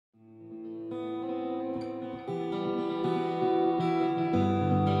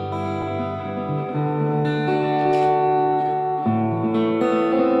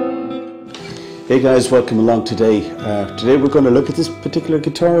Hey guys, welcome along today. Today we're going to look at this particular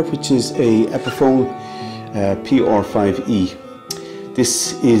guitar, which is a Epiphone PR5E.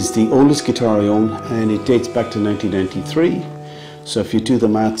 This is the oldest guitar I own and it dates back to 1993. So if you do the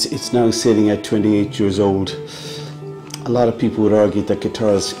maths, it's now sitting at 28 years old. A lot of people would argue that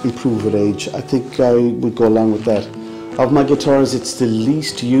guitars improve with age. I think I would go along with that. Of my guitars, it's the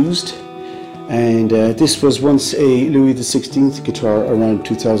least used. And this was once a Louis XVI guitar around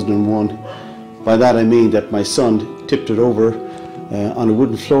 2001. By that I mean that my son tipped it over on a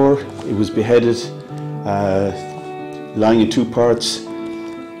wooden floor. It was beheaded, lying in two parts.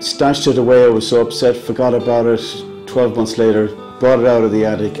 Stashed it away. I was so upset, forgot about it. 12 months later, brought it out of the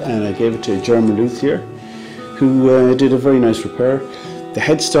attic and I gave it to a German luthier who did a very nice repair. The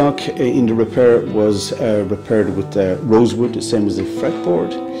headstock in the repair was repaired with rosewood, the same as the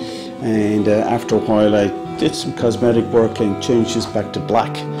fretboard. And after a while I did some cosmetic work and changed this back to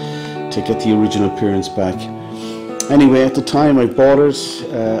black to get the original appearance back. Anyway, at the time I bought it,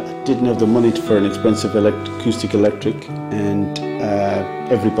 I didn't have the money for an expensive acoustic electric, and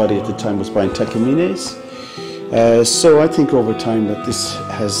everybody at the time was buying Takamines. So I think over time that this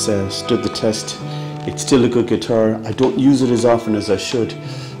has stood the test. It's still a good guitar. I don't use it as often as I should,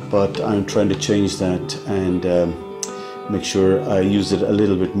 but I'm trying to change that and make sure I use it a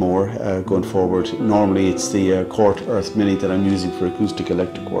little bit more going forward. Normally it's the Court Earth Mini that I'm using for acoustic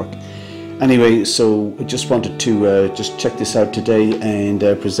electric work. Anyway, so I just wanted to just check this out today and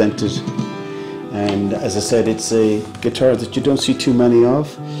present it. And as I said, it's a guitar that you don't see too many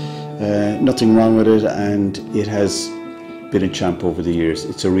of. Nothing wrong with it, and it has been a champ over the years.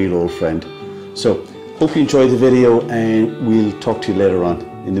 It's a real old friend. So hope you enjoyed the video and we'll talk to you later on.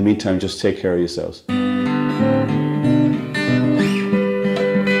 In the meantime, just take care of yourselves.